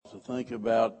think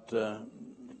about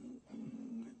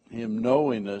Him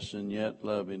knowing us and yet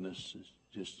loving us is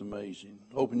just amazing.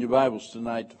 Open your Bibles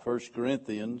tonight to 1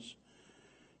 Corinthians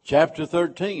chapter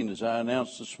 13. As I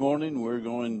announced this morning, we're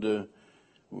going to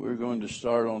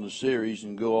start on a series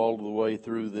and go all the way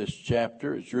through this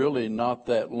chapter. It's really not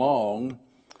that long,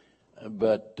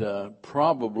 but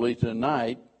probably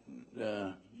tonight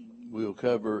we'll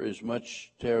cover as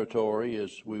much territory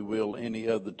as we will any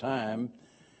other time.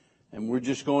 And we're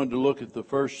just going to look at the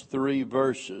first three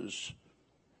verses.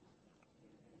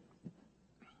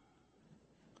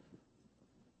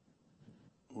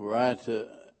 Where I to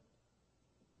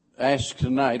ask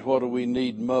tonight, what do we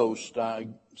need most? I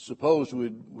suppose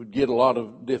we'd get a lot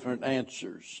of different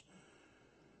answers.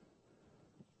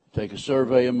 Take a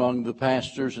survey among the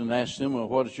pastors and ask them, well,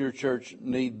 what does your church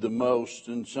need the most?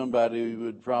 And somebody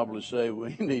would probably say,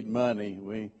 we need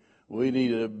money. We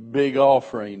need a big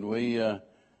offering. We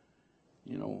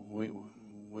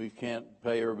can't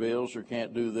pay our bills or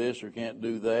can't do this or can't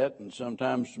do that. And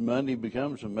sometimes money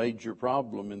becomes a major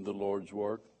problem in the Lord's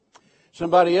work.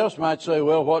 Somebody else might say,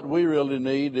 well, what we really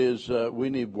need is we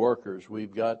need workers.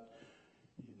 We've got,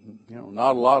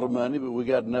 not a lot of money, but we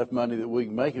got enough money that we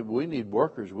can make it. But we need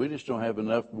workers. We just don't have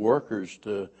enough workers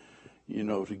to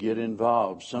get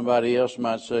involved. Somebody else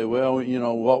might say, well,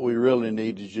 what we really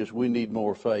need is just we need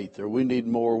more faith, or we need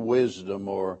more wisdom,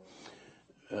 or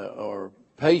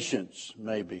patience,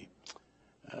 maybe.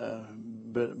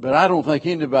 But I don't think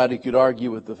anybody could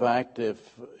argue with the fact if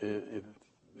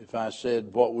I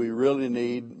said what we really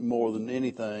need more than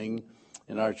anything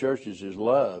in our churches is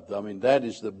love. I mean, that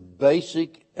is the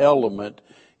basic element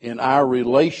in our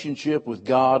relationship with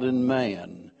God and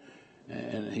man.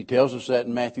 And he tells us that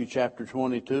in Matthew chapter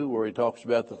 22, where he talks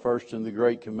about the first and the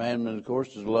great commandment, of course,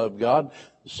 is to love God.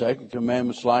 The second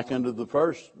commandment's like unto the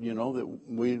first, that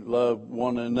we love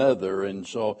one another. And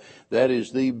so that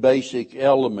is the basic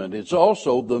element. It's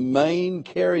also the main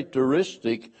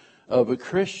characteristic of a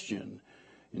Christian.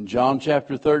 In John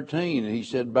chapter 13, he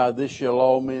said, by this shall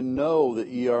all men know that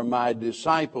ye are my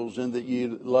disciples, and that ye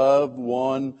love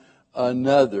one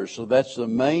another. So that's the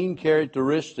main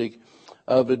characteristic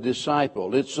of a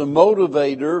disciple. It's a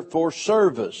motivator for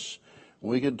service.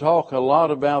 We could talk a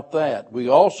lot about that. We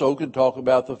also could talk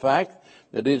about the fact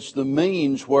that it's the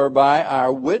means whereby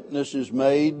our witness is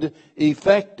made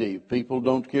effective. People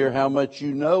don't care how much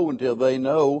you know until they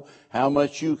know how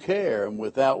much you care. And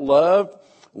without love,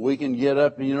 we can get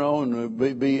up,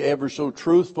 and be ever so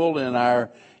truthful in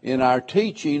our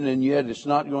teaching, and yet it's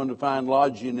not going to find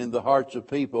lodging in the hearts of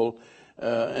people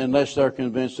unless they're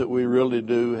convinced that we really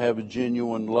do have a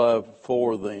genuine love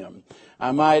for them.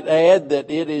 I might add that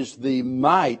it is the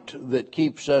might that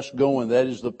keeps us going. That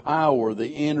is the power,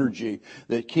 the energy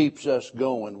that keeps us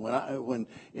going. When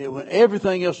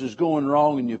everything else is going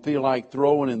wrong and you feel like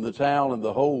throwing in the towel and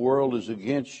the whole world is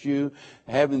against you,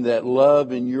 having that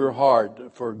love in your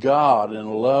heart for God and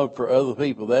a love for other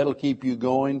people, that'll keep you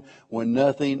going when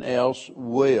nothing else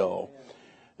will.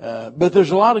 But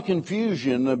there's a lot of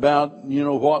confusion about,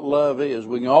 what love is.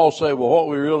 We can all say, well, what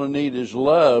we really need is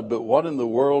love, but what in the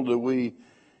world do we,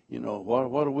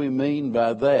 what do we mean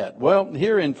by that? Well,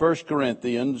 here in 1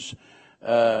 Corinthians,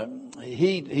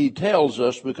 he tells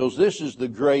us, because this is the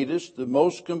greatest, the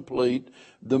most complete,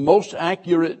 the most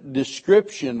accurate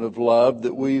description of love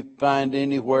that we find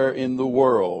anywhere in the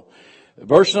world.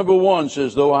 Verse number 1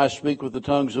 says, though I speak with the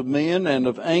tongues of men and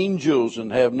of angels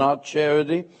and have not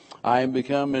charity, I am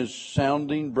become as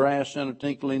sounding brass and a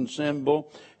tinkling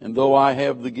cymbal. And though I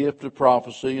have the gift of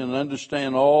prophecy and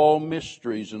understand all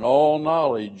mysteries and all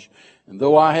knowledge, and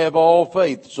though I have all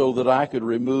faith so that I could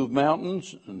remove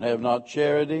mountains and have not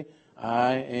charity,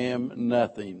 I am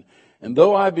nothing. And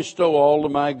though I bestow all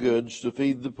of my goods to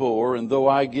feed the poor, and though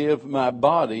I give my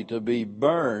body to be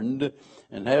burned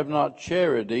and have not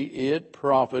charity, it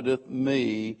profiteth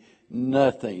me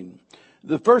nothing.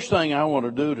 The first thing I want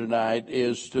to do tonight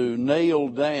is to nail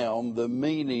down the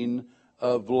meaning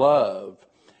of love.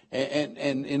 And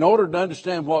in order to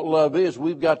understand what love is,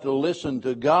 we've got to listen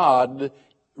to God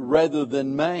rather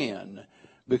than man.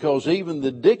 Because even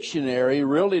the dictionary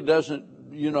really doesn't,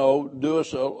 do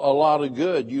us a lot of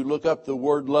good. You look up the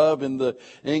word love in the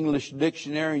English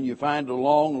dictionary and you find a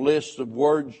long list of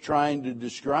words trying to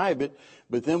describe it.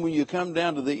 But then when you come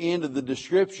down to the end of the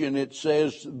description, it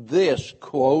says this,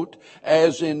 quote,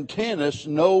 as in tennis,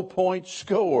 no points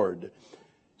scored.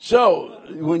 So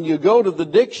when you go to the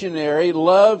dictionary,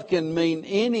 love can mean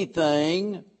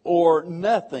anything or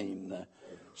nothing.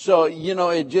 So,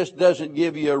 it just doesn't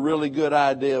give you a really good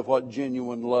idea of what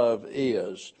genuine love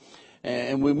is.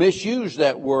 And we misuse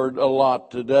that word a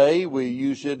lot today. We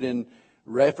use it in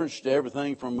reference to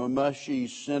everything from a mushy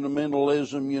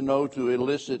sentimentalism, to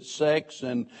illicit sex.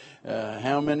 And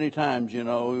how many times,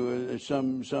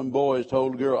 some boys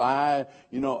told a girl, I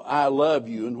love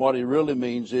you. And what he really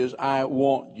means is, I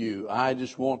want you. I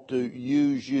just want to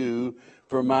use you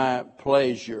for my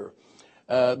pleasure.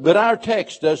 But our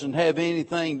text doesn't have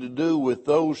anything to do with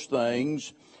those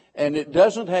things. And it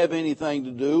doesn't have anything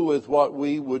to do with what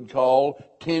we would call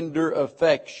tender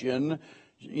affection,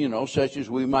 such as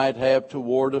we might have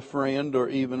toward a friend or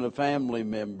even a family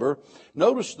member.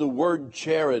 Notice the word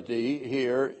charity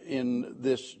here in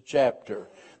this chapter.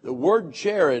 The word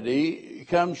charity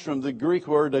comes from the Greek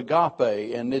word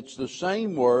agape, and it's the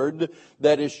same word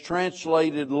that is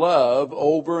translated love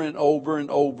over and over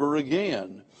and over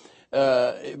again.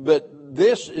 But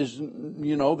this is,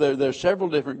 there are several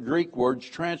different Greek words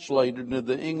translated into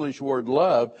the English word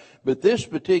love, but this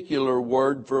particular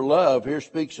word for love here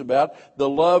speaks about the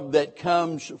love that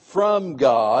comes from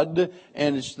God,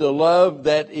 and it's the love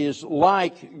that is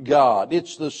like God.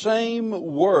 It's the same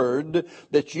word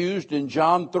that's used in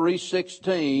John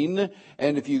 3:16,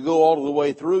 and if you go all the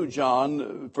way through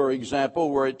John, for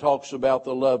example, where it talks about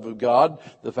the love of God,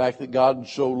 the fact that God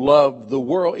so loved the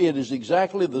world, it is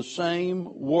exactly the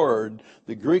same word,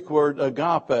 the Greek word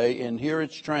agape, and here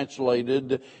it's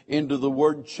translated into the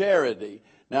word charity.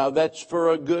 Now, that's for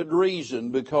a good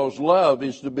reason, because love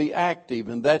is to be active,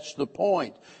 and that's the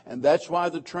point. And that's why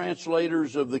the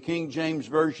translators of the King James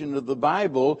Version of the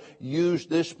Bible used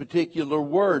this particular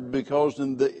word, because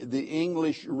the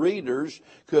English readers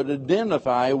could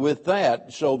identify with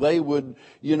that, so they would,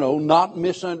 not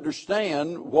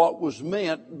misunderstand what was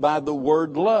meant by the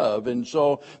word love. And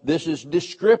so this is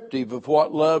descriptive of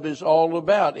what love is all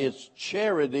about. It's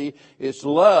charity, it's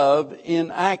love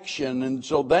in action, and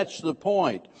so that's the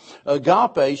point.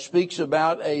 Agape speaks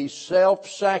about a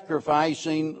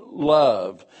self-sacrificing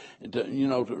love.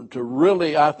 To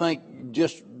really, I think,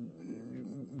 just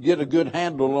get a good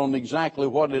handle on exactly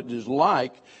what it is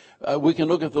like, we can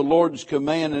look at the Lord's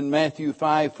command in Matthew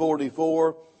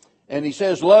 5:44, and he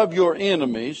says, love your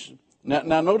enemies.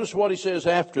 Now notice what he says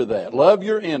after that. Love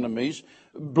your enemies.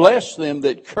 Bless them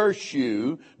that curse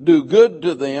you, do good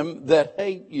to them that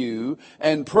hate you,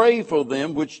 and pray for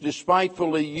them which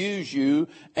despitefully use you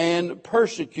and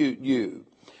persecute you.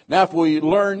 Now, if we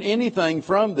learn anything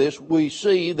from this, we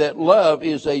see that love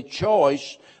is a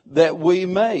choice that we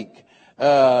make.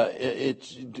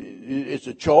 It's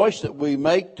a choice that we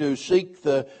make to seek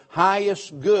the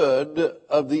highest good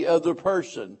of the other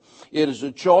person. It is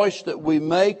a choice that we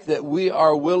make that we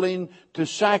are willing to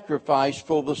sacrifice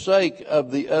for the sake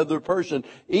of the other person,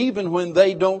 even when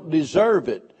they don't deserve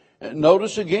it.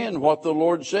 Notice again what the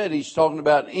Lord said. He's talking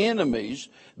about enemies,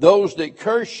 those that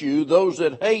curse you, those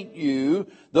that hate you,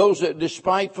 those that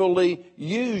despitefully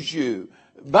use you.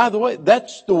 By the way,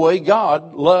 that's the way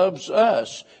God loves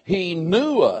us. He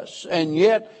knew us, and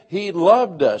yet He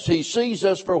loved us. He sees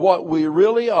us for what we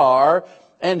really are,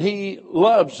 and He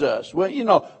loves us.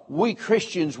 Well, we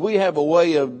Christians, we have a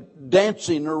way of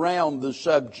dancing around the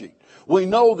subject. We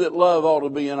know that love ought to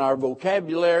be in our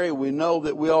vocabulary. We know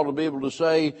that we ought to be able to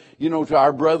say, to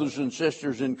our brothers and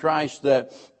sisters in Christ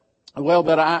that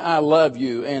I love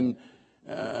you. And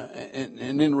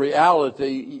in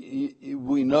reality,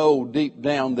 we know deep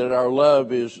down that our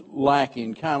love is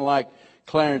lacking. Kind of like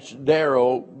Clarence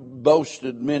Darrow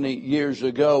boasted many years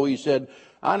ago. He said,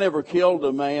 I never killed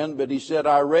a man, but he said,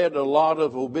 I read a lot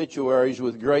of obituaries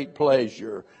with great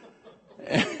pleasure.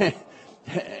 And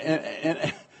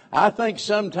I think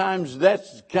sometimes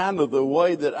that's kind of the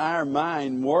way that our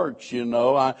mind works,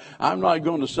 I'm not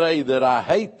going to say that I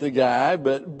hate the guy,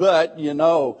 but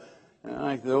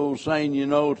like the old saying,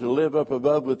 to live up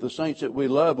above with the saints that we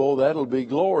love, that'll be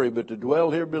glory. But to dwell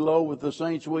here below with the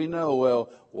saints we know, well,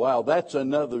 wow, that's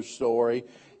another story.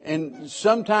 And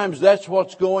sometimes that's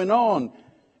what's going on.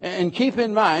 And keep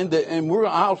in mind that, and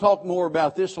I'll talk more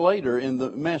about this later in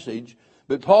the message,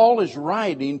 but Paul is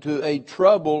writing to a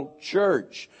troubled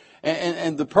church.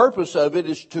 And the purpose of it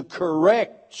is to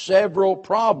correct several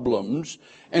problems.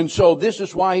 And so this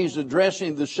is why he's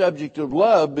addressing the subject of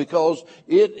love, because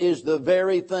it is the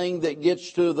very thing that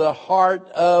gets to the heart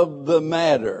of the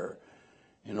matter.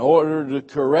 In order to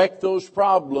correct those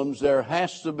problems, there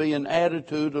has to be an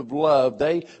attitude of love.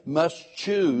 They must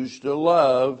choose to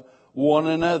love one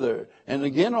another. And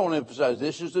again, I want to emphasize,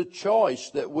 this is a choice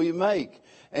that we make.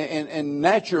 And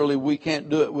naturally, we can't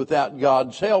do it without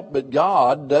God's help, but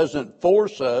God doesn't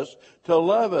force us to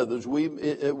love others. We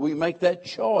make that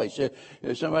choice.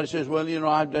 If somebody says,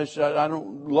 I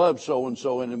don't love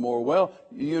so-and-so anymore, well,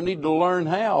 you need to learn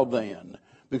how then.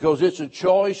 because it's a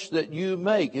choice that you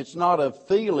make. It's not a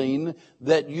feeling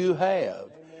that you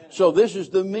have. So this is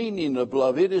the meaning of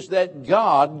love. It is that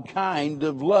God kind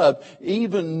of love.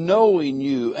 Even knowing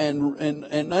you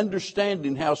and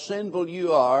understanding how sinful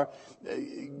you are,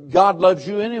 God loves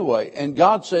you anyway. And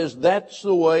God says, that's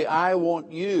the way I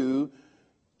want you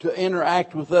to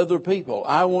interact with other people.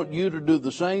 I want you to do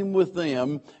the same with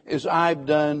them as I've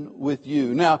done with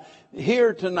you. Now,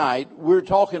 here tonight, we're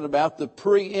talking about the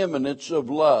preeminence of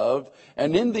love.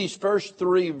 And in these first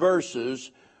 3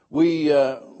 verses,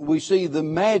 we see the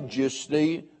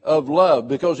majesty of love.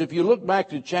 Because if you look back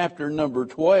to chapter number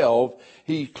 12,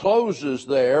 he closes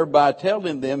there by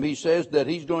telling them, he says that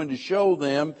he's going to show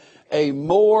them a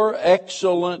more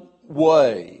excellent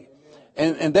way.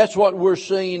 And that's what we're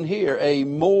seeing here, a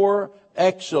more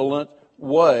excellent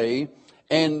way.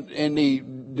 And he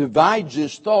divides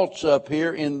his thoughts up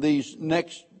here in these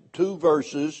next 2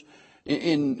 verses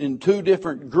in 2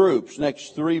 different groups,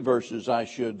 next 3 verses, I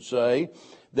should say.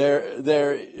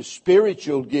 They're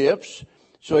spiritual gifts.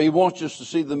 So he wants us to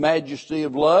see the majesty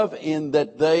of love in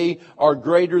that they are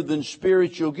greater than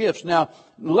spiritual gifts. Now,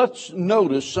 let's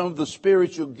notice some of the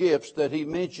spiritual gifts that he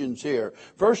mentions here.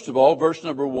 First of all, verse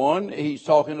number 1, he's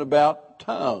talking about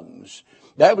tongues.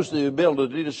 That was the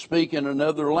ability to speak in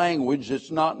another language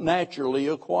that's not naturally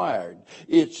acquired.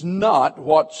 It's not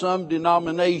what some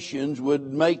denominations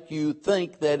would make you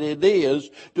think that it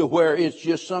is, to where it's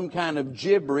just some kind of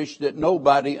gibberish that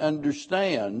nobody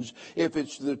understands. If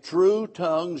it's the true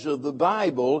tongues of the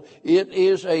Bible, it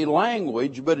is a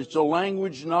language, but it's a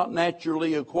language not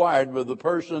naturally acquired by the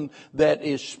person that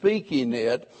is speaking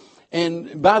it.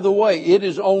 And by the way, it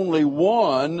is only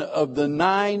one of the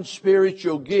 9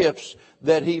 spiritual gifts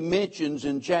that he mentions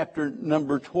in chapter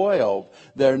number 12.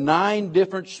 There are 9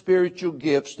 different spiritual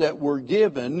gifts that were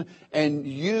given and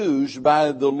used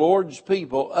by the Lord's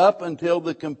people up until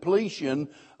the completion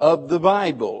of the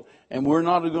Bible. And we're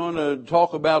not going to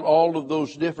talk about all of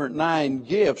those different 9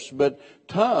 gifts, but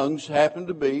tongues happen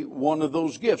to be one of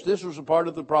those gifts. This was a part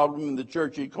of the problem in the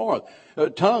church at Corinth.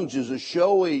 Tongues is a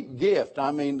showy gift.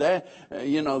 I mean, that's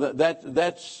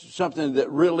something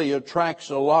that really attracts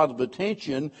a lot of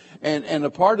attention. And a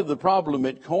part of the problem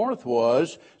at Corinth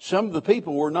was some of the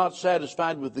people were not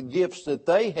satisfied with the gifts that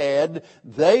they had.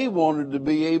 They wanted to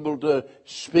be able to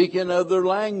speak in other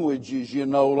languages,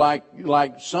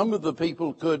 like some of the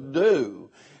people could do.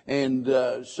 And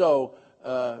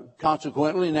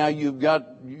consequently, now you've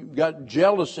got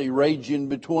jealousy raging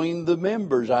between the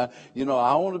members. I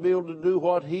want to be able to do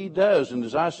what he does. And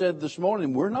as I said this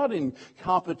morning, we're not in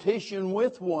competition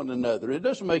with one another. It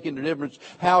doesn't make any difference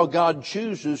how God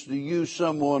chooses to use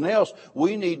someone else.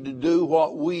 We need to do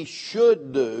what we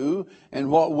should do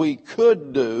and what we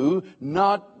could do,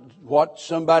 not what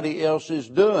somebody else is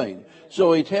doing.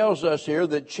 So he tells us here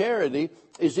that charity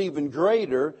is even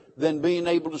greater than being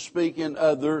able to speak in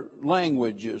other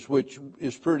languages, which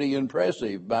is pretty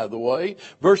impressive, by the way.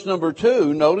 Verse number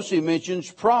 2, notice he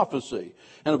mentions prophecy.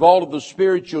 And of all of the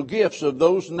spiritual gifts, of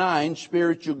those 9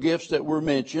 spiritual gifts that were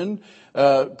mentioned,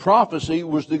 prophecy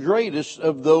was the greatest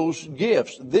of those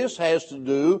gifts. This has to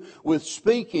do with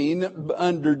speaking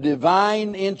under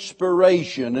divine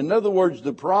inspiration. In other words,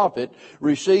 the prophet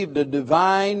received a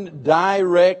divine,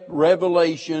 direct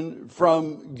revelation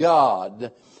from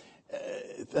God.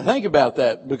 Think about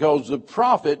that, because the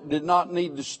prophet did not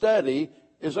need to study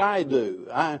as I do.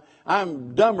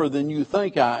 I'm dumber than you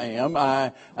think I am.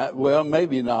 Well,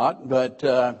 maybe not, but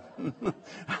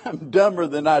I'm dumber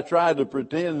than I try to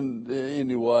pretend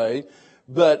anyway.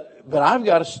 But I've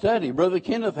got to study. Brother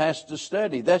Kenneth has to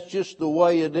study. That's just the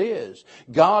way it is.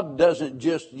 God doesn't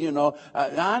just,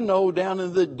 I know down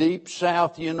in the deep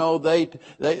South, they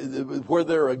where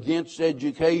they're against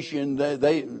education,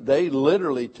 they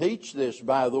literally teach this,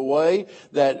 by the way,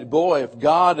 that, boy, if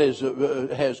God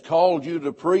has called you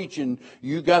to preach and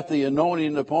you got the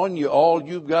anointing upon you, all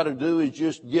you've got to do is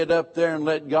just get up there and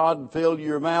let God fill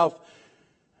your mouth.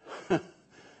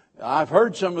 I've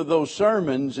heard some of those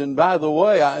sermons, and by the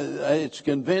way, it's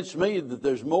convinced me that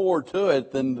there's more to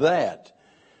it than that.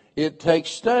 It takes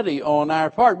study on our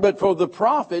part. But for the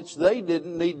prophets, they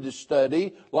didn't need to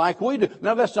study like we do.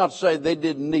 Now, that's not to say they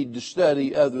didn't need to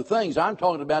study other things. I'm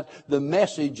talking about the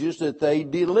messages that they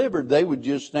delivered. They would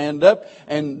just stand up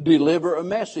and deliver a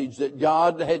message that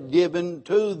God had given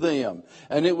to them.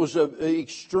 And it was of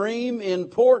extreme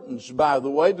importance, by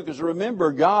the way, because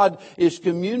remember, God is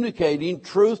communicating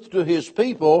truth to His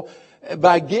people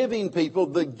by giving people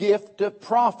the gift of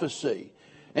prophecy.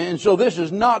 And so this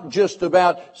is not just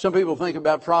about, some people think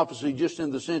about prophecy just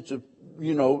in the sense of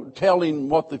telling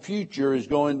what the future is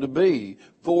going to be,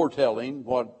 foretelling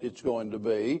what it's going to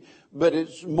be. But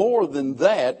it's more than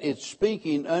that. It's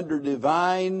speaking under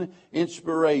divine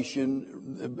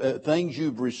inspiration, things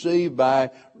you've received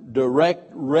by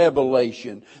direct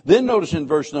revelation. Then notice in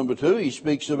verse number 2, he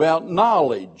speaks about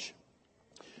knowledge.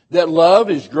 That love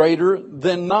is greater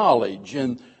than knowledge.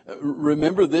 And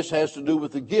remember, this has to do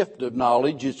with the gift of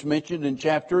knowledge. It's mentioned in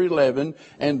chapter 11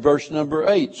 and verse number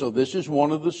 8. So this is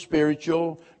one of the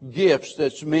spiritual gifts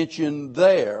that's mentioned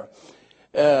there.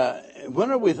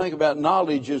 Whenever we think about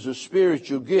knowledge as a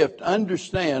spiritual gift,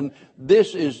 understand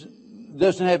this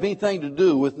doesn't have anything to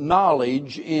do with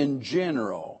knowledge in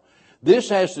general. This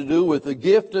has to do with the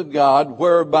gift of God,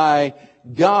 whereby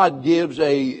God gives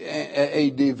a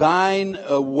divine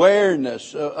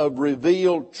awareness of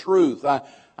revealed truth.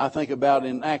 I think about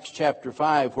in Acts chapter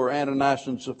 5, where Ananias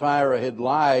and Sapphira had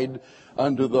lied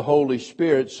under the Holy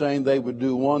Spirit, saying they would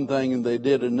do one thing and they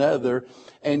did another.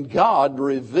 And God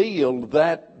revealed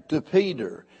that to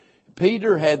Peter.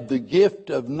 Peter had the gift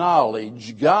of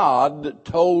knowledge. God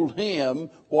told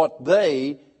him what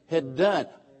they had done.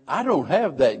 I don't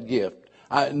have that gift.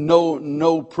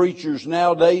 No preachers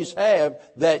nowadays have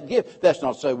that gift. That's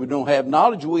not to say we don't have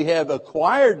knowledge. We have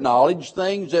acquired knowledge,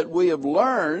 things that we have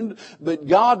learned, but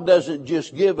God doesn't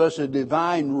just give us a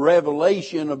divine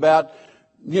revelation about,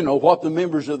 what the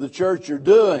members of the church are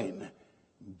doing.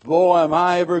 Boy, am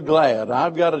I ever glad.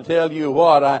 I've got to tell you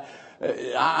what,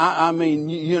 I mean,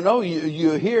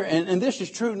 you hear, and this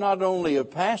is true not only of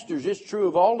pastors, it's true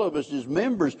of all of us as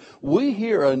members. We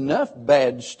hear enough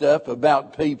bad stuff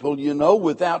about people,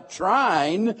 without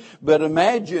trying. But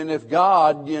imagine if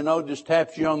God, just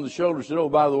taps you on the shoulder and said, oh,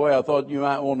 by the way, I thought you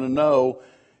might want to know,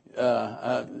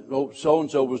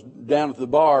 so-and-so was down at the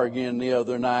bar again the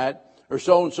other night, or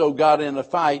so-and-so got in a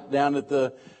fight down at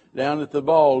the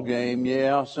ball game.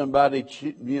 Yeah, somebody,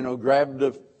 grabbed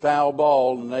a foul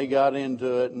ball and they got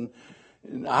into it,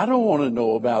 and I don't want to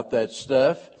know about that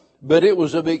stuff. But it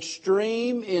was of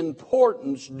extreme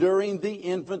importance during the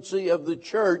infancy of the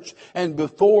church and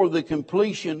before the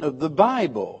completion of the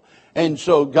Bible. And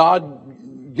so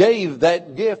God gave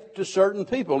that gift to certain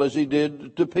people, as he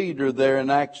did to Peter there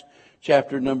in Acts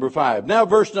chapter number 5. Now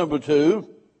verse number 2,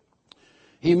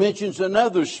 he mentions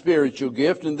another spiritual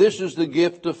gift, and this is the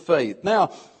gift of faith.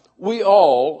 Now, we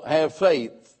all have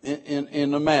faith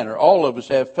in a manner. All of us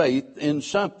have faith in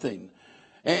something.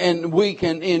 And we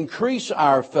can increase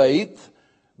our faith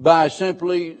by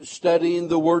simply studying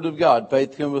the Word of God.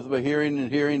 Faith cometh by hearing,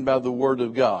 and hearing by the Word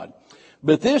of God.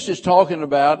 But this is talking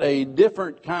about a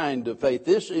different kind of faith.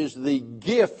 This is the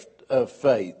gift of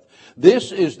faith.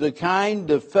 This is the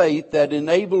kind of faith that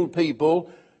enabled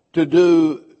people to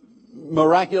do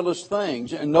miraculous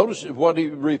things. And notice what he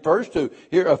refers to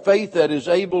here, a faith that is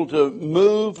able to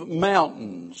move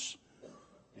mountains.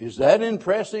 Is that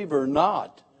impressive or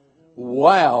not?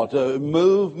 Wow, to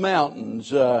move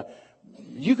mountains.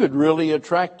 You could really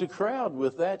attract a crowd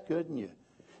with that, couldn't you?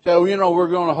 So, we're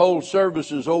going to hold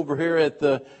services over here at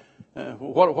the,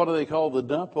 what do they call the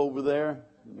dump over there?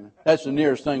 That's the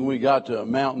nearest thing we got to a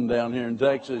mountain down here in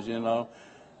Texas,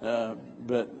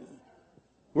 but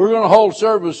we're going to hold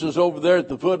services over there at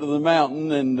the foot of the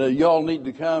mountain, and y'all need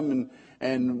to come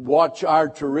and watch our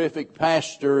terrific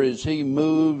pastor as he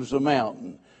moves a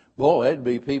mountain. Boy, that'd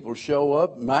be people show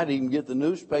up, might even get the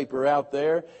newspaper out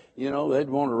there. They'd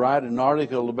want to write an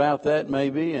article about that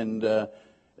maybe, and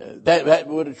that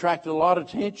would attract a lot of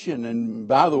attention. And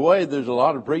by the way, there's a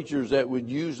lot of preachers that would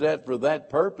use that for that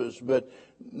purpose. But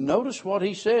notice what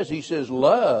he says. He says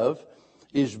love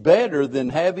is better than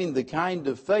having the kind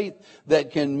of faith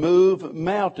that can move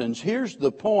mountains. Here's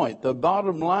the point. The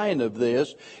bottom line of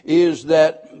this is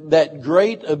that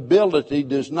great ability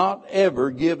does not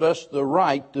ever give us the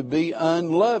right to be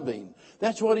unloving.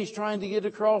 That's what he's trying to get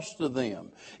across to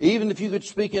them. Even if you could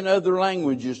speak in other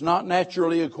languages, not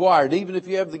naturally acquired, even if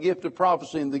you have the gift of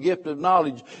prophecy and the gift of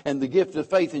knowledge and the gift of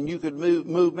faith and you could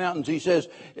move mountains, he says,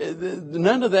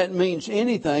 none of that means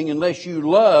anything unless you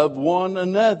love one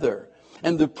another.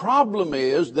 And the problem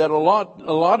is that a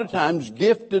lot of times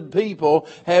gifted people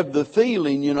have the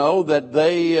feeling,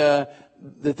 that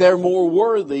they're more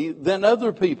worthy than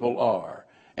other people are.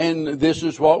 And this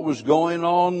is what was going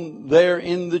on there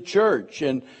in the church.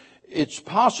 And it's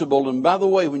possible. And by the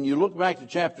way, when you look back to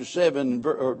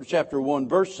chapter 1,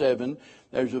 verse 7,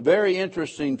 there's a very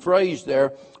interesting phrase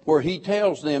there where he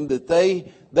tells them that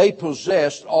they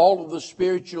possessed all of the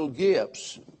spiritual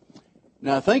gifts.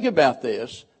 Now think about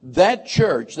this. That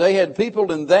church, they had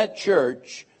people in that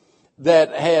church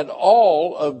that had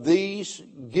all of these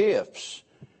gifts.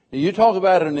 You talk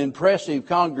about an impressive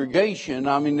congregation.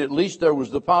 I mean, at least there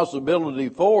was the possibility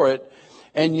for it.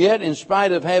 And yet, in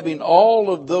spite of having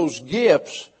all of those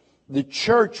gifts, the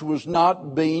church was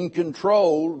not being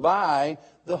controlled by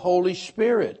the Holy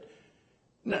Spirit.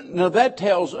 Now that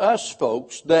tells us,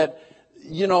 folks, that,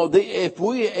 if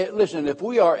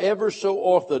we are ever so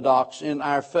orthodox in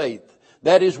our faith,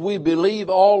 that is, we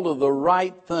believe all of the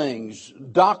right things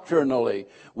doctrinally.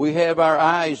 We have our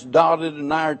I's dotted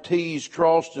and our T's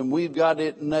crossed, and we've got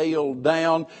it nailed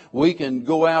down. We can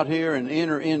go out here and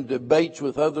enter in debates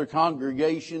with other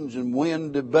congregations and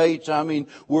win debates. I mean,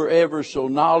 we're ever so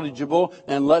knowledgeable.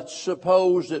 And let's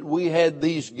suppose that we had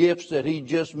these gifts that he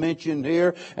just mentioned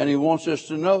here, and he wants us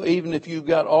to know, even if you've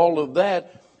got all of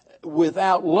that,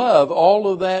 without love,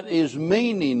 all of that is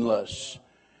meaningless.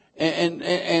 And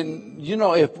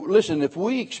if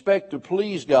we expect to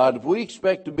please God, if we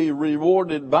expect to be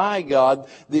rewarded by God,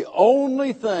 the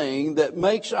only thing that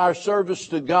makes our service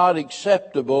to God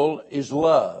acceptable is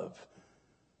love.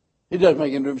 It doesn't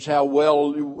make any difference how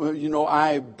well,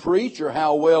 I preach or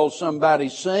how well somebody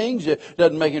sings. It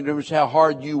doesn't make any difference how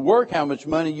hard you work, how much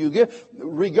money you give,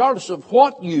 regardless of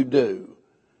what you do.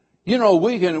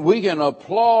 We can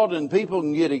applaud and people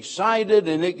can get excited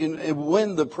and it can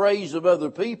win the praise of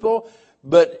other people.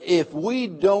 But if we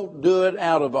don't do it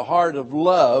out of a heart of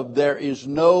love, there is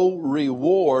no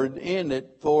reward in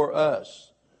it for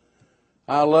us.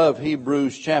 I love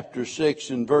Hebrews chapter 6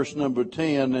 and verse number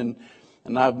 10,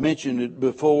 and I've mentioned it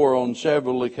before on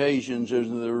several occasions. There's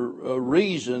a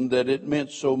reason that it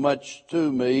meant so much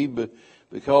to me, but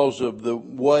because of the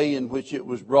way in which it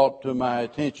was brought to my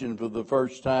attention for the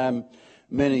first time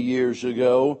many years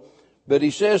ago. But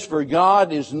he says, "For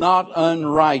God is not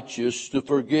unrighteous to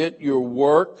forget your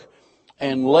work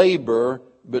and labor."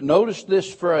 But notice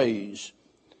this phrase,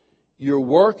 your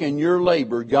work and your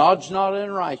labor. God's not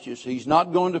unrighteous. He's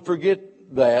not going to forget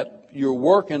that. Your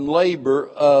work and labor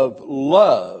of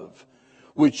love,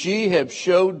 which ye have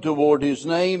showed toward his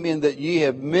name, in that ye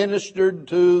have ministered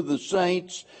to the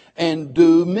saints and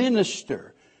do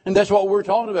minister. And that's what we're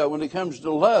talking about when it comes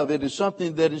to love. It is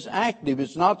something that is active.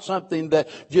 It's not something that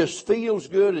just feels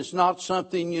good. It's not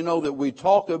something, that we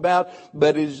talk about,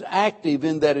 but it is active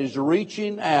in that is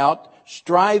reaching out,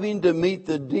 striving to meet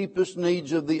the deepest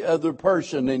needs of the other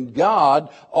person. And God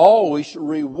always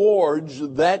rewards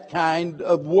that kind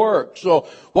of work. So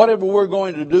whatever we're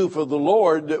going to do for the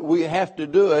Lord, we have to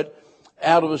do it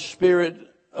out of a spirit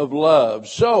of love.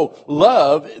 So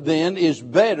love then is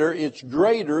better, it's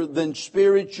greater than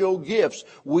spiritual gifts.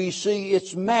 We see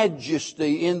its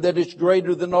majesty in that it's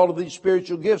greater than all of these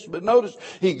spiritual gifts. But notice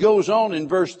he goes on in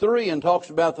verse 3 and talks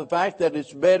about the fact that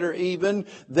it's better even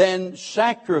than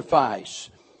sacrifice.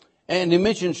 And he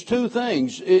mentions two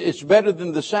things. It's better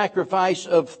than the sacrifice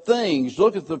of things.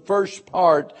 Look at the first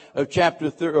part of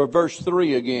verse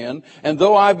 3 again. "And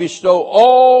though I bestow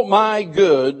all my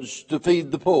goods to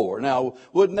feed the poor." Now,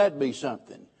 wouldn't that be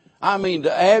something? I mean,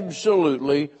 to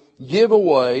absolutely give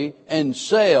away and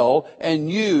sell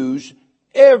and use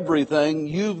everything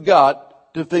you've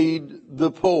got to feed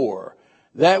the poor.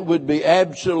 That would be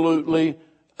absolutely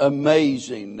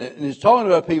amazing. And it's talking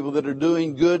about people that are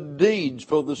doing good deeds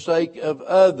for the sake of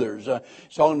others.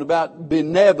 It's talking about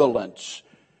benevolence.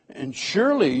 And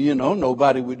surely,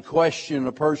 nobody would question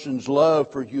a person's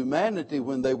love for humanity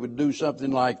when they would do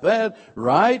something like that,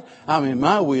 right? I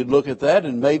mean, we'd look at that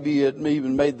and maybe it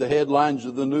even made the headlines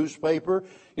of the newspaper.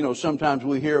 Sometimes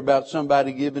we hear about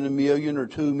somebody giving $1 million or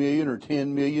 $2 million or $10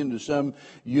 million to some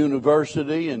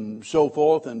university and so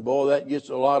forth. And boy, that gets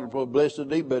a lot of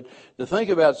publicity. But to think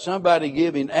about somebody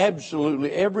giving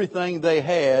absolutely everything they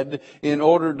had in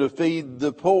order to feed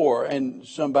the poor. And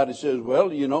somebody says,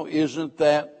 well, isn't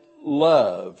that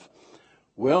love?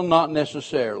 Well, not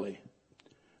necessarily.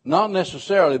 Not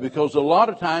necessarily, because a lot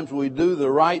of times we do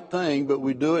the right thing, but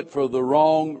we do it for the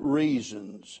wrong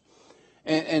reasons.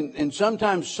 And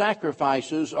sometimes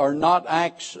sacrifices are not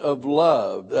acts of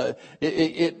love.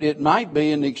 It might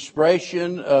be an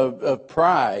expression of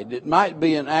pride. It might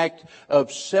be an act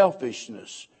of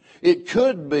selfishness. It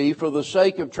could be for the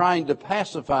sake of trying to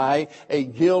pacify a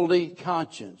guilty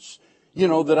conscience.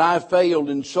 That I've failed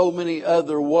in so many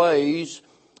other ways.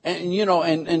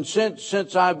 And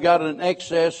since I've got an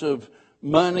excess of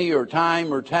money or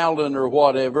time or talent or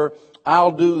whatever,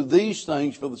 I'll do these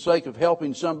things for the sake of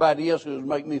helping somebody else because it'll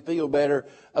make me feel better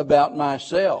about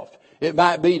myself. It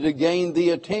might be to gain the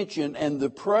attention and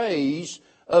the praise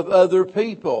of other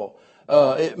people.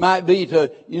 It might be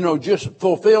to, just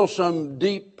fulfill some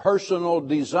deep personal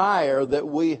desire that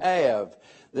we have.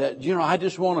 That,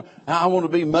 I want to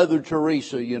be Mother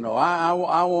Teresa, I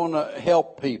want to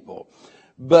help people.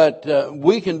 But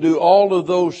we can do all of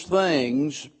those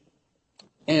things,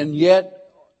 and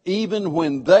yet, even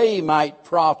when they might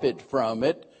profit from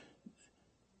it,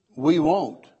 we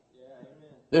won't.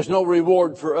 There's no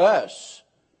reward for us,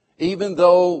 even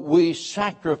though we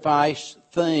sacrifice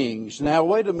things. Now,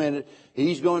 wait a minute.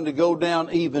 He's going to go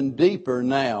down even deeper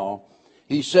now.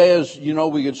 He says,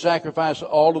 we could sacrifice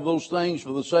all of those things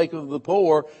for the sake of the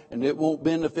poor, and it won't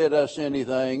benefit us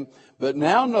anything. But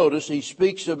now notice he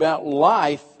speaks about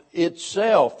life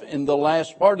itself in the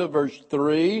last part of verse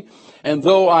 3. And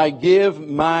though I give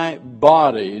my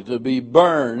body to be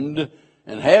burned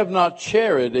and have not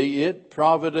charity, it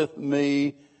profiteth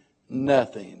me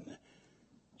nothing.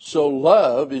 So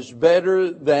love is better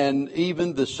than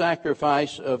even the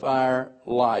sacrifice of our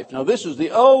life. Now this is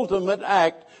the ultimate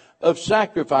act of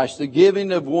sacrifice, the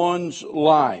giving of one's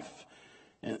life.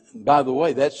 And by the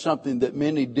way, that's something that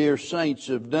many dear saints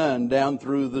have done down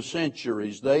through the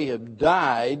centuries. They have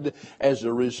died as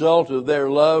a result of their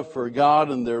love for God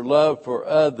and their love for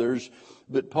others.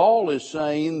 But Paul is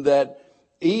saying that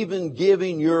even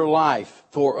giving your life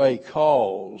for a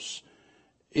cause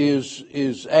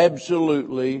is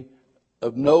absolutely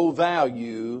of no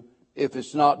value if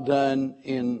it's not done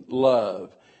in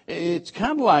love. It's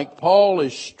kind of like Paul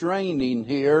is straining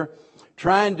here,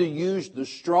 trying to use the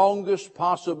strongest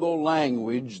possible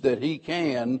language that he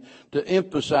can to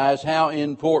emphasize how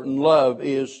important love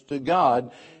is to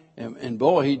God. And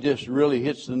boy, he just really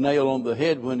hits the nail on the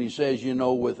head when he says,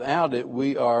 without it,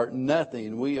 we are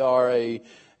nothing. We are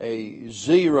a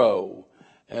zero,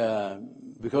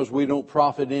 because we don't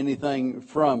profit anything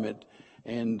from it.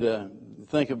 And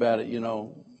think about it,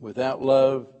 without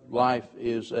love, life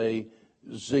is a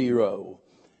zero.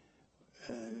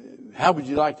 How would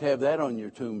you like to have that on your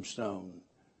tombstone?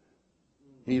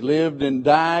 He lived and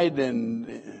died,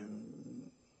 and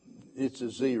it's a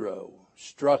zero.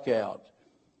 Struck out.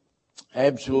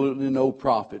 Absolutely no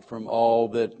profit from all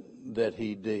that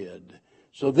he did.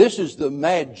 So this is the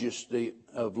majesty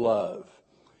of love.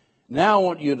 Now I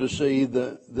want you to see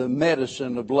the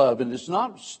medicine of love. And it's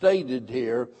not stated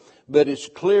here, but it's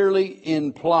clearly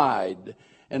implied.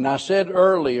 And I said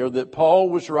earlier that Paul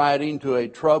was writing to a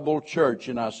troubled church,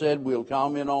 and I said we'll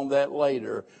comment on that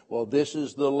later. Well, this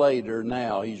is the later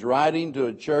now. He's writing to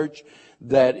a church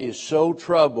that is so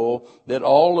troubled that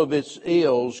all of its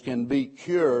ills can be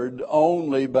cured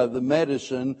only by the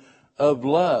medicine of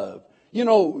love.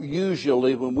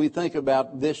 Usually when we think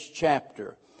about this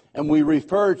chapter, and we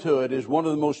refer to it as one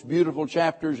of the most beautiful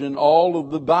chapters in all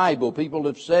of the Bible. People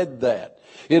have said that.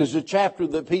 It is a chapter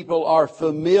that people are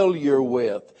familiar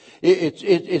with.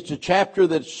 It's a chapter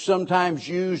that's sometimes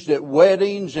used at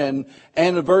weddings and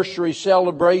anniversary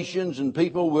celebrations, and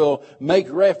people will make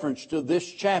reference to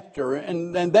this chapter,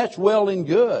 and that's well and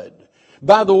good.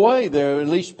 By the way, there are at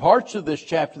least parts of this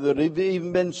chapter that have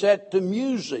even been set to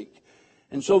music.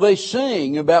 And so they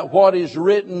sing about what is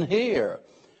written here.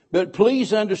 But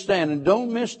please understand, and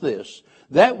don't miss this,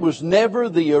 that was never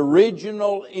the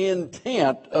original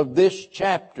intent of this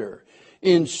chapter.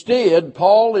 Instead,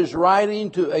 Paul is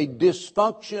writing to a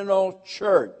dysfunctional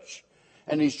church,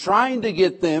 and he's trying to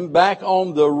get them back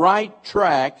on the right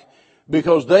track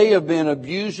because they have been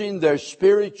abusing their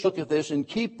spiritual. Look at this and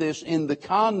keep this in the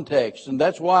context. And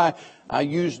that's why I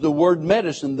use the word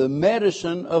medicine, the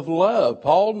medicine of love.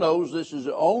 Paul knows this is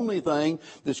the only thing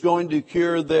that's going to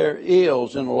cure their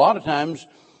ills. And a lot of times,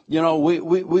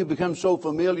 we become so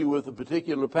familiar with a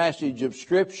particular passage of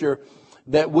Scripture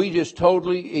that we just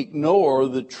totally ignore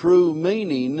the true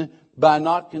meaning by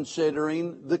not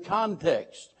considering the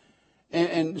context.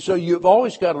 And so you've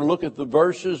always got to look at the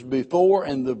verses before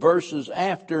and the verses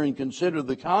after and consider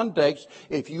the context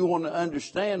if you want to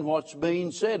understand what's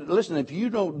being said. Listen, if you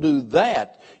don't do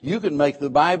that, you can make the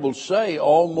Bible say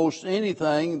almost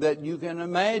anything that you can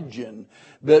imagine.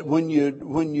 But when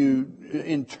you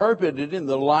interpret it in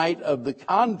the light of the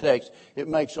context, it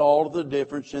makes all the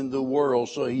difference in the world.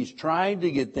 So he's trying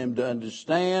to get them to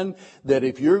understand that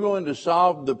if you're going to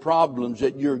solve the problems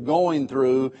that you're going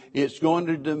through, it's going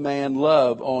to demand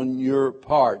love on your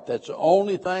part. That's the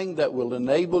only thing that will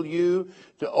enable you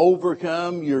to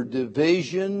overcome your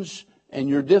divisions and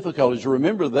your difficulties.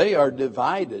 Remember, they are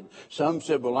divided. Some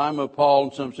said, well, I'm of Paul,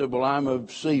 and some said, well, I'm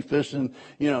of Cephas, and,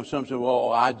 some said,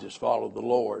 well, I just follow the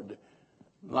Lord.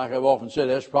 Like I've often said,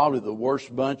 that's probably the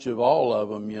worst bunch of all of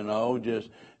them,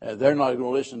 they're not going to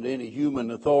listen to any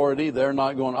human authority. They're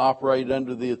not going to operate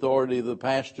under the authority of the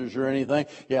pastors or anything.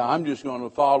 Yeah, I'm just going to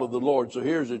follow the Lord. So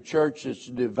here's a church that's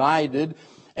divided.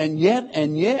 And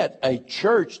yet, a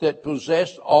church that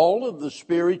possessed all of the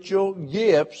spiritual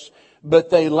gifts,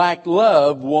 but they lack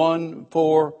love one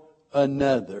for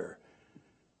another.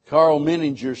 Carl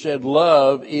Menninger said,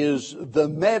 love is the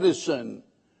medicine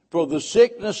for the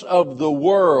sickness of the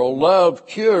world. Love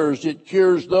cures. It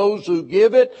cures those who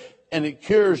give it, and it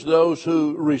cures those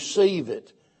who receive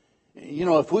it. You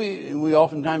know, if we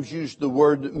oftentimes use the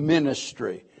word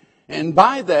ministry. And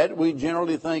by that, we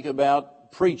generally think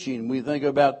about preaching. We think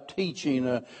about teaching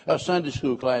a Sunday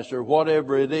school class or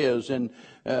whatever it is. And,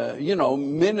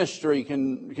 ministry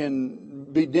can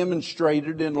be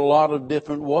demonstrated in a lot of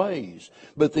different ways.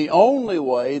 But the only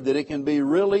way that it can be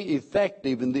really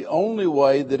effective and the only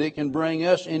way that it can bring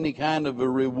us any kind of a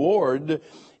reward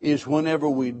is whenever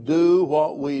we do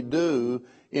what we do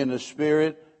in a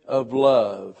spirit of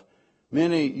love.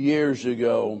 Many years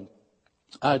ago,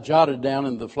 I jotted down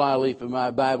in the flyleaf of my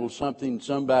Bible something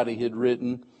somebody had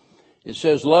written. It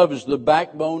says, love is the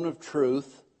backbone of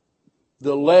truth,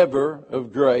 the lever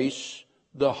of grace,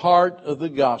 the heart of the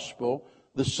gospel,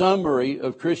 the summary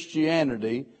of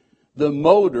Christianity, the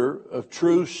motor of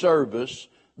true service,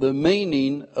 the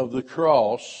meaning of the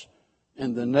cross,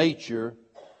 and the nature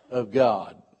of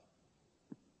God.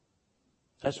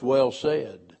 That's well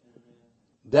said.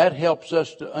 That helps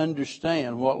us to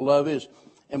understand what love is.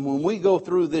 And when we go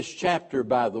through this chapter,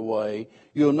 by the way,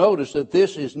 you'll notice that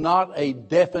this is not a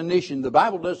definition. The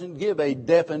Bible doesn't give a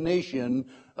definition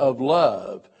of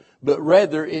love, but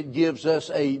rather it gives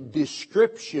us a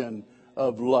description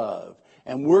of love.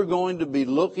 And we're going to be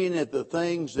looking at the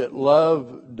things that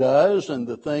love does and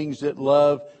the things that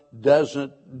love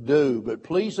doesn't do. But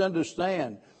please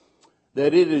understand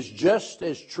that it is just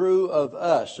as true of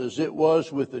us as it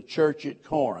was with the church at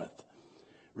Corinth.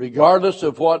 Regardless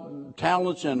of what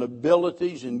talents and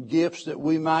abilities and gifts that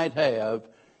we might have,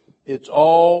 it's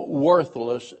all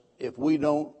worthless if we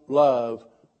don't love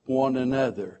one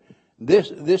another.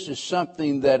 This is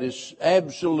something that is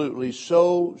absolutely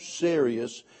so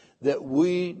serious that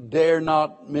we dare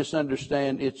not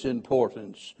misunderstand its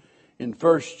importance. In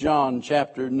 1 John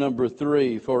chapter number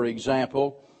 3, for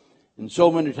example, and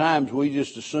so many times we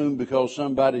just assume because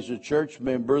somebody's a church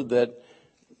member that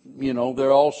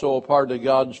they're also a part of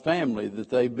God's family, that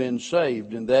they've been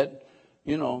saved, and that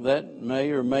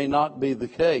may or may not be the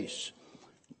case.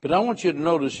 But I want you to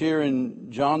notice here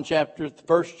in 1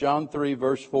 John 3,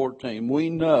 verse 14,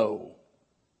 we know.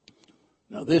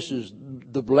 Now this is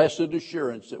the blessed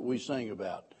assurance that we sing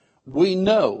about. We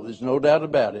know, there's no doubt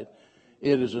about it,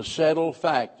 it is a settled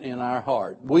fact in our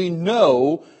heart. We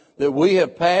know that we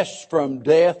have passed from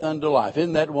death unto life.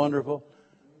 Isn't that wonderful?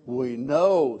 We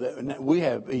know that we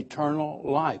have eternal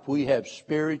life. We have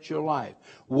spiritual life.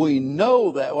 We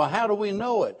know that. Well, how do we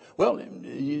know it? Well,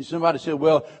 somebody said,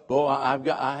 "Well, boy,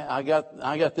 I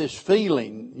got this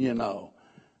feeling.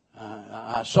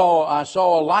 I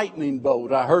saw a lightning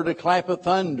bolt. I heard a clap of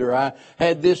thunder. I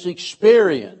had this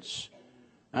experience."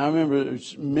 I remember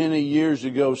many years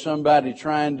ago somebody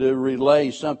trying to relay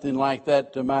something like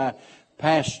that to my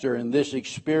pastor and this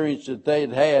experience that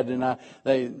they'd had, and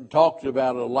they talked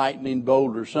about a lightning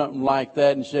bolt or something like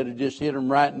that, and said it just hit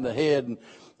them right in the head. And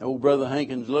old Brother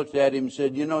Hankins looked at him and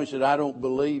said, he said, "I don't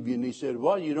believe you." And he said,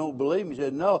 "Well, you don't believe me?" He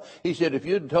said, "No." He said, "If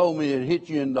you'd told me it hit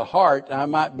you in the heart, I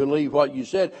might believe what you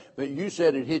said, but you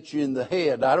said it hit you in the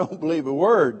head. I don't believe a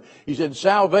word." He said,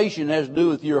 "Salvation has to do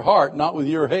with your heart, not with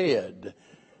your head."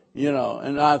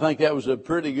 And I think that was a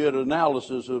pretty good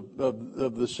analysis of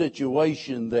the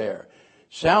situation there.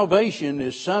 Salvation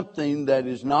is something that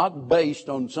is not based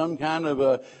on some kind of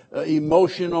a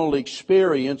emotional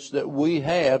experience that we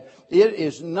have. It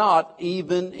is not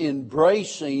even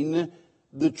embracing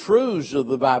the truths of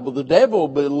the Bible. The devil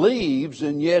believes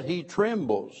and yet he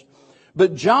trembles.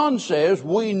 But John says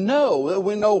we know. That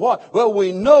we know what? Well,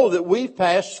 we know that we've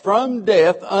passed from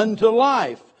death unto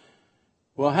life.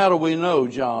 Well, how do we know,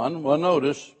 John? Well,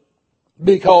 notice,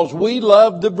 because we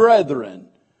love the brethren.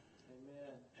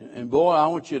 And boy, I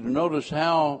want you to notice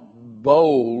how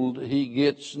bold he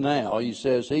gets now. He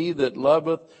says, "He that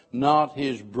loveth not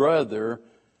his brother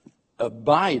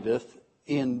abideth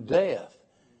in death."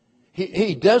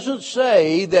 He doesn't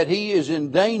say that he is in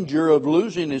danger of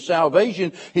losing his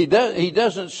salvation. He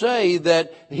doesn't say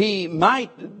that he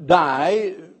might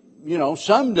die,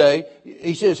 someday.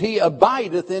 He says he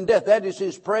abideth in death. That is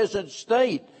his present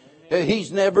state.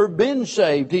 He's never been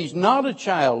saved. He's not a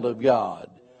child of God.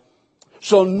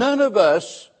 So none of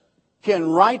us can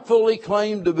rightfully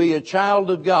claim to be a child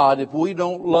of God if we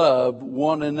don't love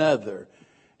one another.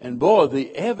 And boy,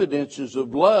 the evidences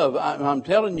of love, I'm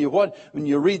telling you what, when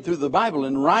you read through the Bible,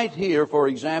 and right here, for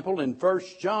example, in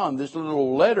 1 John, this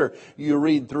little letter, you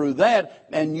read through that,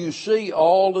 and you see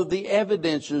all of the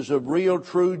evidences of real,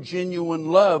 true,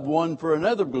 genuine love one for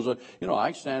another. Because,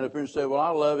 I can stand up here and say, "Well, I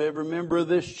love every member of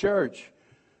this church."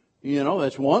 You know,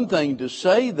 that's one thing to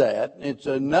say that. It's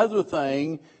another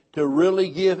thing to really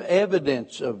give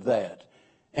evidence of that.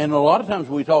 And a lot of times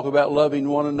we talk about loving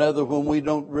one another when we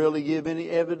don't really give any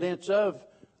evidence of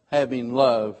having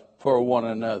love for one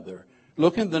another.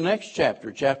 Look in the next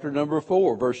chapter, chapter number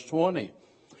 4, verse 20.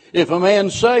 If a man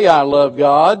say, I love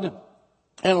God,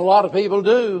 and a lot of people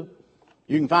do,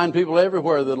 you can find people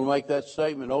everywhere that'll make that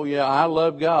statement, oh yeah, I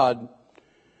love God.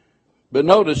 But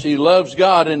notice, he loves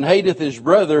God and hateth his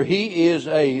brother, he is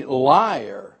a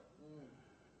liar.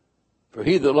 For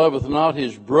he that loveth not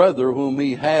his brother whom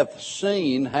he hath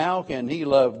seen, how can he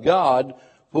love God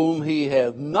whom he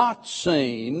hath not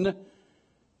seen?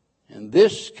 And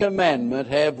this commandment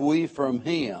have we from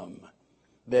him,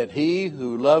 that he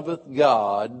who loveth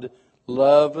God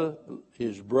loveth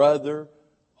his brother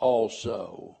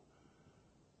also.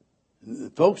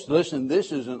 Folks, listen,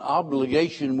 this is an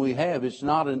obligation we have. It's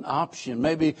not an option.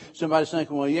 Maybe somebody's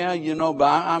thinking, well, yeah, you know, but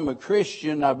I'm a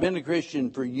Christian. I've been a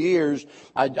Christian for years.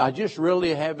 I just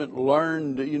really haven't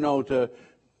learned, you know, to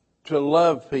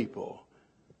love people.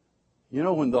 You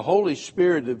know, when the Holy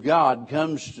Spirit of God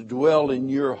comes to dwell in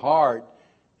your heart,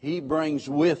 He brings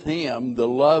with Him the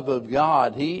love of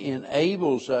God. He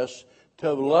enables us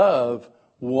to love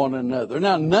one another.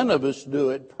 Now, none of us do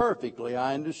it perfectly.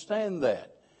 I understand that.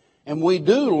 And we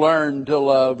do learn to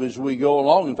love as we go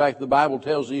along. In fact, the Bible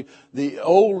tells the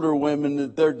older women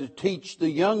that they're to teach the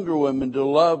younger women to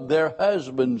love their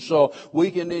husbands so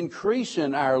we can increase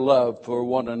in our love for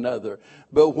one another.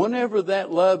 But whenever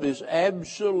that love is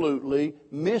absolutely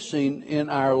missing in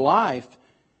our life,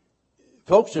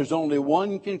 folks, there's only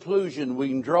one conclusion we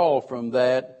can draw from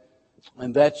that,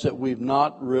 and that's that we've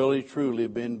not really truly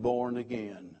been born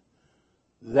again.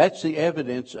 That's the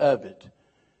evidence of it.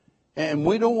 And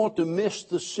we don't want to miss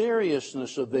the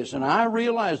seriousness of this. And I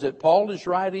realize that Paul is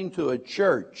writing to a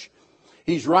church.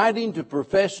 He's writing to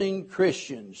professing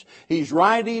Christians. He's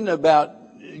writing about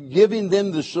giving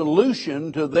them the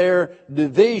solution to their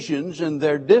divisions and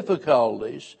their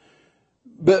difficulties.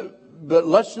 But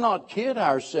let's not kid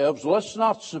ourselves. Let's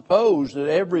not suppose that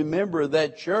every member of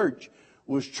that church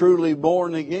was truly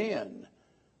born again.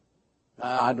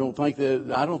 I don't think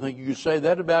you could say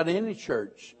that about any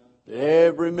church.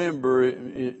 Every member,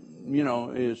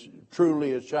 is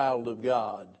truly a child of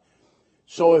God.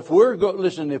 So if we're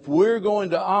going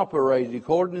to operate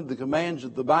according to the commands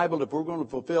of the Bible, if we're going to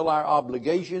fulfill our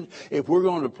obligations, if we're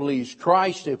going to please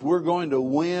Christ, if we're going to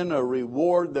win a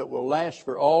reward that will last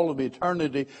for all of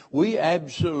eternity, we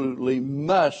absolutely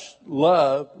must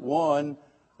love one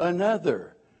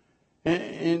another.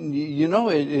 And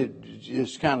it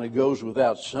just kind of goes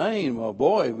without saying, well,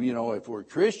 boy, if we're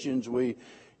Christians, we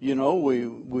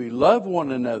love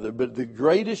one another. But the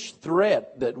greatest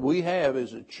threat that we have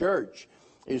as a church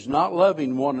is not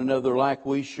loving one another like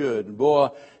we should. Boy,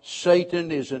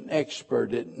 Satan is an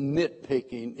expert at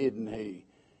nitpicking, isn't he?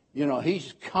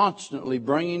 He's constantly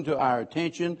bringing to our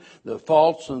attention the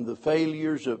faults and the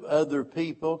failures of other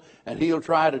people, and he'll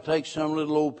try to take some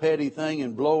little old petty thing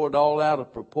and blow it all out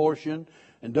of proportion.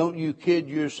 And don't you kid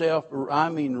yourself, I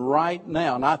mean right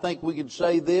now, and I think we could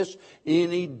say this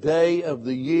any day of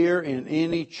the year in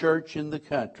any church in the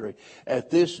country. At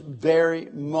this very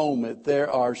moment,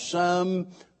 there are some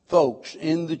folks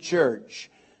in the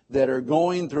church that are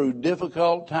going through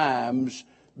difficult times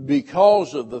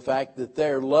because of the fact that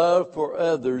their love for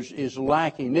others is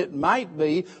lacking. It might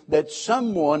be that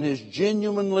someone has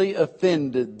genuinely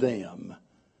offended them.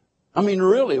 I mean,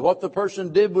 really, what the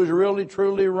person did was really,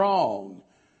 truly wrong.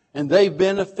 And they've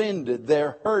been offended.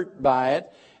 They're hurt by it.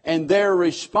 And their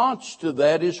response to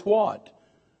that is what?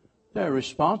 Their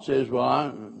response is, well,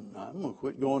 I'm going to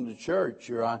quit going to church,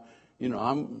 or I'm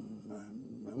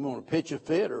going to pitch a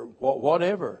fit, or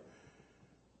whatever.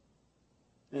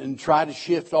 And try to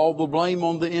shift all the blame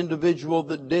on the individual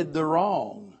that did the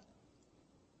wrong.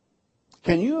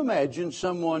 Can you imagine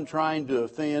someone trying to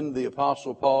offend the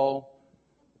Apostle Paul?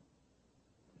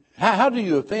 How do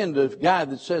you offend a guy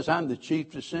that says, I'm the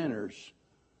chief of sinners?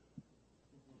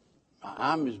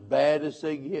 I'm as bad as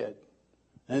they get.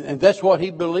 And that's what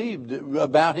he believed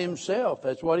about himself.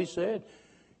 That's what he said.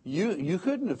 You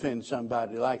couldn't offend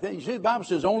somebody like that. You see, the Bible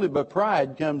says only by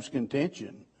pride comes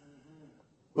contention.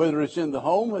 Whether it's in the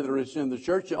home, whether it's in the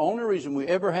church, the only reason we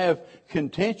ever have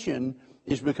contention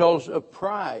is because of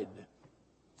pride.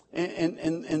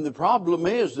 And the problem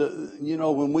is that,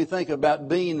 when we think about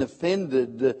being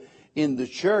offended in the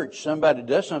church, somebody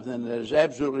does something that is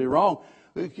absolutely wrong.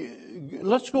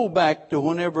 Let's go back to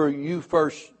whenever you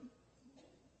first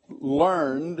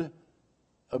learned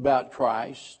about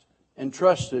Christ and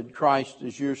trusted Christ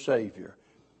as your Savior.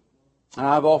 And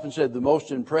I've often said the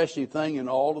most impressive thing in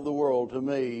all of the world to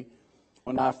me,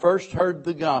 when I first heard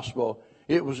the gospel,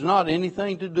 it was not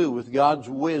anything to do with God's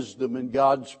wisdom and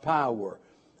God's power.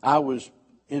 I was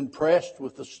impressed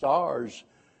with the stars.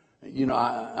 You know,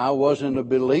 I wasn't a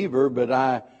believer, but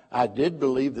I did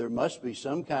believe there must be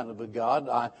some kind of a God.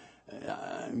 I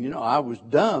was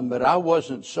dumb, but I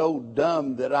wasn't so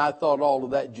dumb that I thought all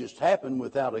of that just happened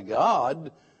without a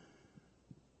God.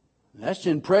 That's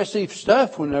impressive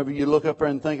stuff whenever you look up there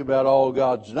and think about all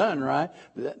God's done, right?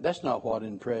 But that's not what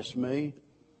impressed me.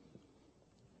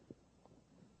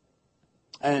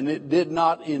 And it did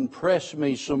not impress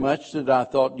me so much that I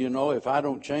thought, if I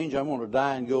don't change, I'm going to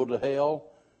die and go to hell.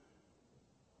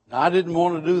 I didn't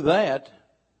want to do that.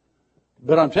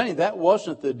 But I'm telling you, that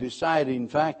wasn't the deciding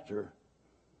factor.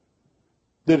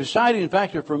 The deciding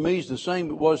factor for me is the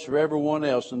same it was for everyone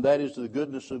else, and that is the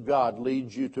goodness of God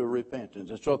leads you to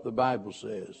repentance. That's what the Bible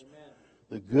says. Amen.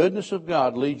 The goodness of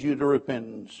God leads you to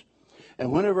repentance.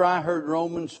 And whenever I heard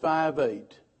Romans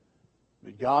 5:8,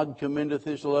 but God commendeth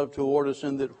His love toward us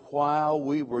in that while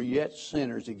we were yet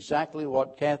sinners, exactly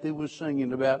what Kathy was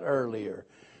singing about earlier,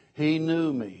 He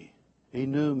knew me. He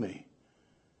knew me.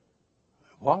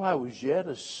 While I was yet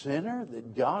a sinner,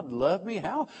 that God loved me?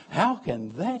 How can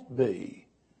that be?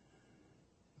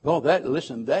 Well,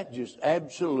 that just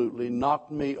absolutely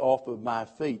knocked me off of my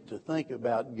feet to think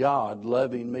about God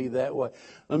loving me that way.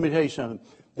 Let me tell you something.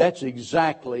 That's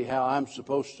exactly how I'm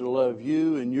supposed to love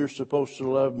you, and you're supposed to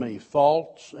love me,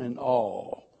 faults and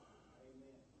all.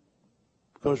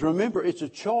 Because remember, it's a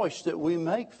choice that we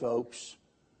make, folks.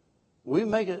 We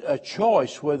make a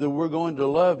choice whether we're going to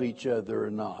love each other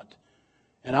or not.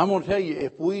 And I'm going to tell you,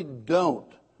 if we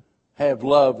don't have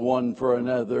love one for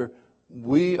another,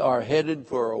 we are headed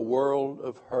for a world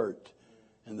of hurt.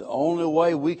 And the only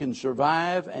way we can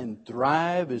survive and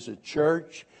thrive as a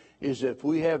church is if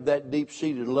we have that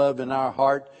deep-seated love in our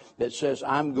heart that says,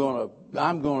 I'm going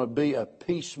to be a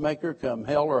peacemaker come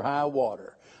hell or high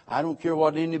water. I don't care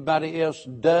what anybody else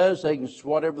does. They can,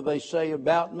 whatever they say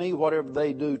about me, whatever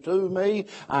they do to me,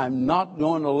 I'm not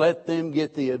going to let them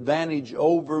get the advantage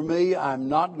over me. I'm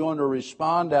not going to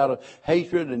respond out of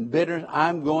hatred and bitterness.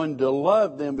 I'm going to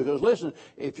love them because, listen,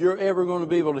 if you're ever going to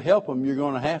be able to help them, you're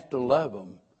going to have to love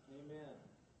them. Amen.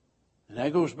 And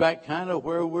that goes back kind of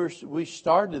where we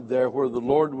started there, where the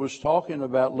Lord was talking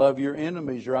about love your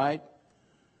enemies, right?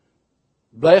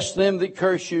 Bless them that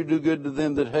curse you, do good to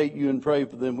them that hate you, and pray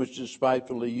for them which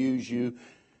despitefully use you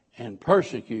and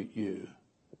persecute you.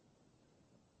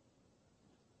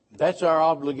 That's our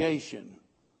obligation.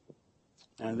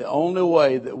 And the only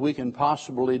way that we can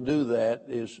possibly do that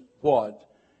is what?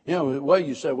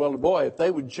 You say, well, boy, if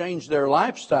they would change their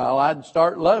lifestyle, I'd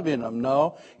start loving them.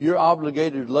 No, you're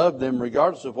obligated to love them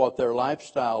regardless of what their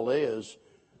lifestyle is.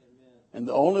 And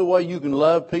the only way you can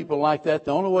love people like that,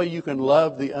 the only way you can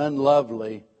love the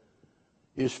unlovely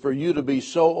is for you to be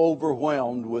so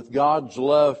overwhelmed with God's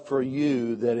love for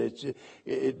you that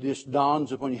it just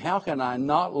dawns upon you, how can I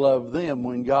not love them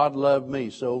when God loved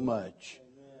me so much?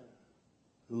 Amen.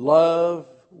 Love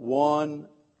one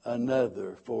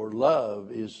another, for love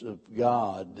is of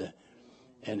God.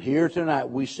 And here tonight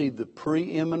we see the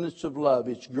preeminence of love.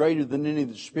 It's greater than any of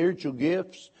the spiritual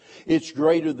gifts. It's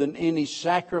greater than any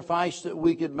sacrifice that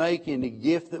we could make, any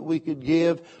gift that we could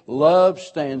give. Love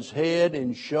stands head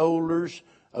and shoulders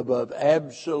above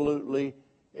absolutely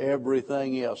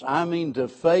everything else. I mean, to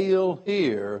fail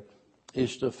here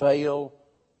is to fail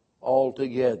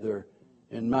altogether.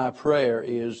 And my prayer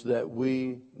is that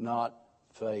we not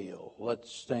fail.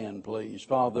 Let's stand, please.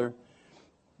 Father,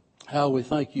 how we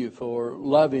thank you for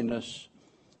loving us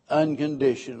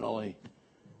unconditionally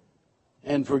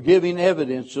and for giving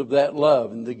evidence of that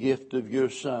love in the gift of your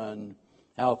Son.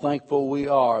 How thankful we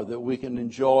are that we can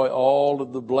enjoy all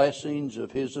of the blessings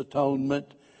of His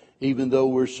atonement, even though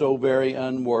we're so very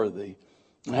unworthy.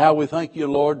 And how we thank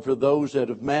you, Lord, for those that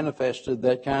have manifested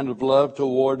that kind of love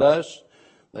toward us.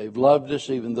 They've loved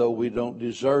us even though we don't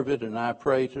deserve it. And I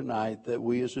pray tonight that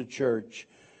we as a church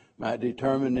might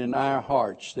determine in our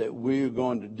hearts that we're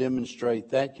going to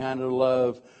demonstrate that kind of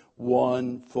love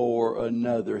one for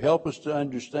another. Help us to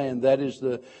understand that is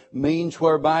the means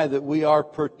whereby that we are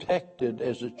protected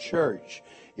as a church.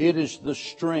 It is the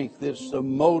strength, it's the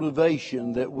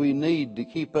motivation that we need to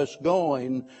keep us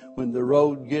going when the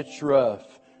road gets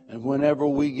rough and whenever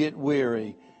we get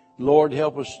weary. Lord,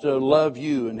 help us to love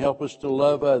you and help us to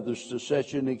love others to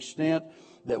such an extent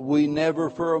that we never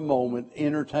for a moment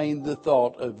entertain the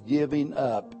thought of giving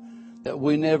up, that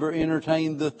we never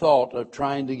entertain the thought of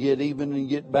trying to get even and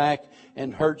get back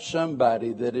and hurt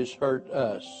somebody that has hurt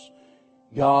us.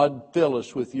 God, fill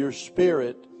us with your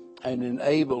Spirit and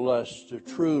enable us to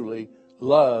truly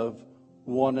love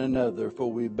one another.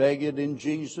 For we beg it in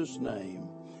Jesus' name.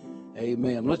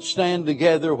 Amen. Let's stand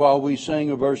together while we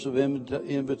sing a verse of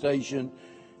invitation.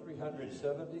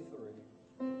 373.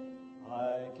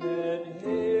 I can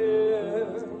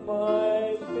hear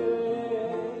my Savior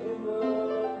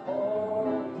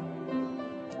calling.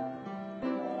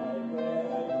 I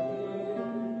can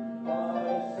hear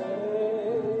my Savior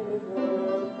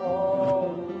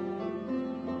calling.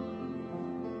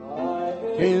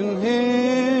 I Can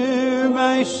hear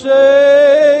my Savior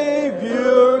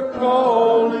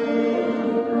calling.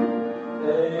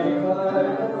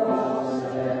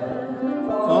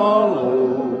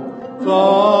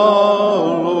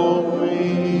 Follow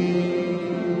me.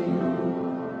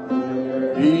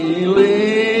 He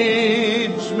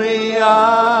leads me,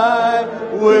 I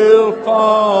will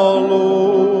follow.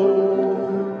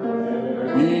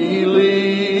 He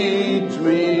leads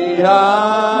me,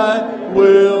 I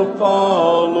will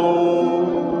follow.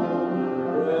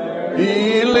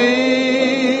 He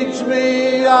leads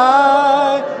me,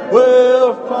 I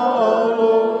will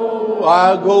follow.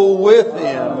 I'll go with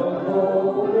him.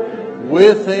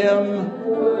 With him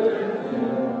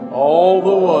all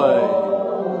the way.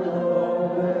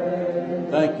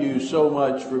 Thank you so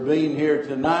much for being here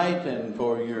tonight and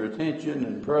for your attention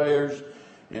and prayers.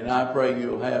 And I pray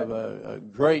you'll have a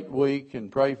great week,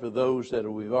 and pray for those that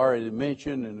we've already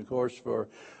mentioned, and of course for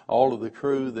all of the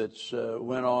crew that's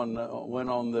went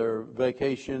on their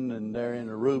vacation and they're in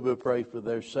Aruba. Pray for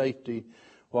their safety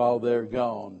while they're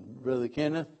gone. Brother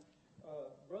Kenneth?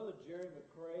 Brother Jerry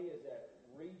McCray is at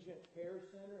Regent Care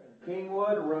Center in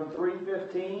Kingwood, room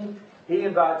 315. He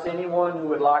invites anyone who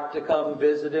would like to come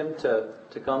visit him to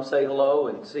come say hello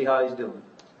and see how he's doing.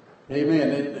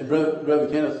 Amen. And Brother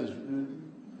Kenneth,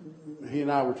 he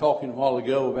and I were talking a while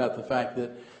ago about the fact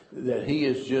that he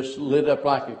is just lit up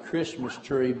like a Christmas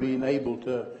tree, being able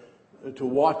to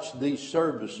watch these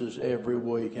services every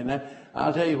week. And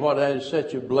I'll tell you what, that is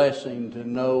such a blessing to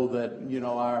know that,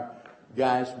 our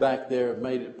guys back there have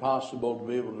made it possible to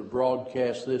be able to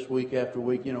broadcast this week after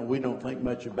week. We don't think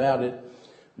much about it.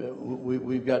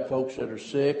 We've got folks that are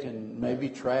sick and maybe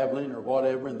traveling or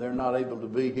whatever, and they're not able to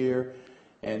be here.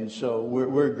 And so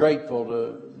we're grateful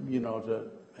to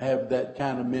have that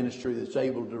kind of ministry that's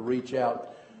able to reach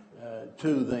out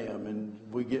to them. And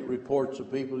we get reports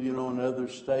of people, in other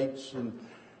states and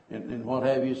what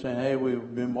have you, saying, hey,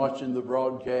 we've been watching the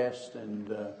broadcast.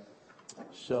 And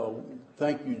so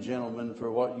thank you, gentlemen, for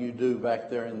what you do back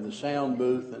there in the sound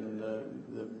booth and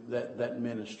that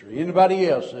ministry. Anybody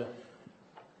else?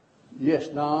 Yes,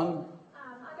 Don?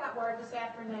 I got word this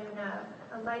afternoon.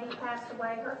 A lady passed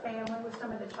away, her family, with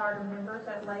some of the charter members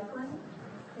at Lakeland.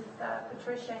 It's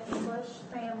Patricia English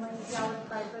family. Y'all would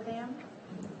pray for them.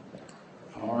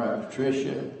 All right,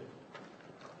 Patricia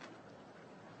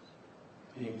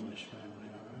English family,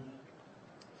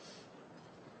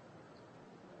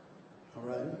 all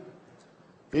right.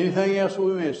 Anything else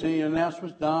we missed? Any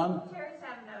announcements, Don? Terry's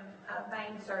having a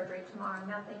vein surgery tomorrow.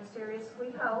 Nothing serious,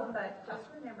 we hope, but just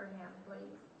remember him,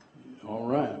 please. All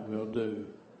right, we'll do.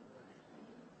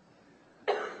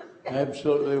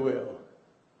 Absolutely will.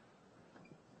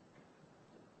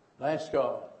 Last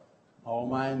call. All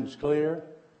minds clear?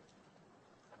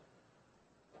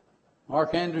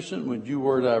 Mark Anderson, would you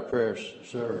word our prayers,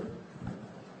 sir?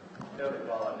 Heavenly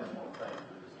Father, I just want to thank you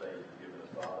for this day you've given us,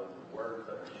 Father. The words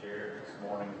that were shared this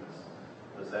morning,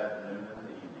 this afternoon, and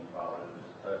the evening, Father,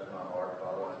 just touched my heart,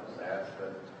 Father. I just ask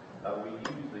that we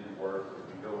use these words as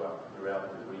we go out throughout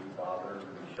the week, Father, and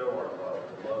we show our love,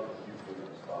 the love that you've given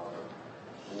us, Father,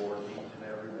 towards each and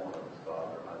every one of us,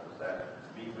 Father. And I just ask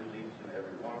to be with each and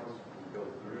every one of us as we go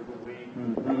through the week.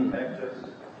 Protect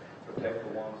us, protect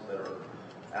the ones that are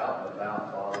out and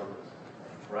about, Father,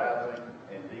 traveling,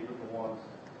 and be with the ones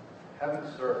having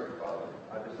surgery, Father.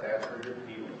 I just ask for your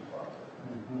healing, Father.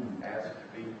 Ask to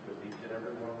be with each and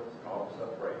every one of us, and all of us I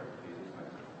pray in Jesus'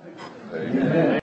 name. Amen.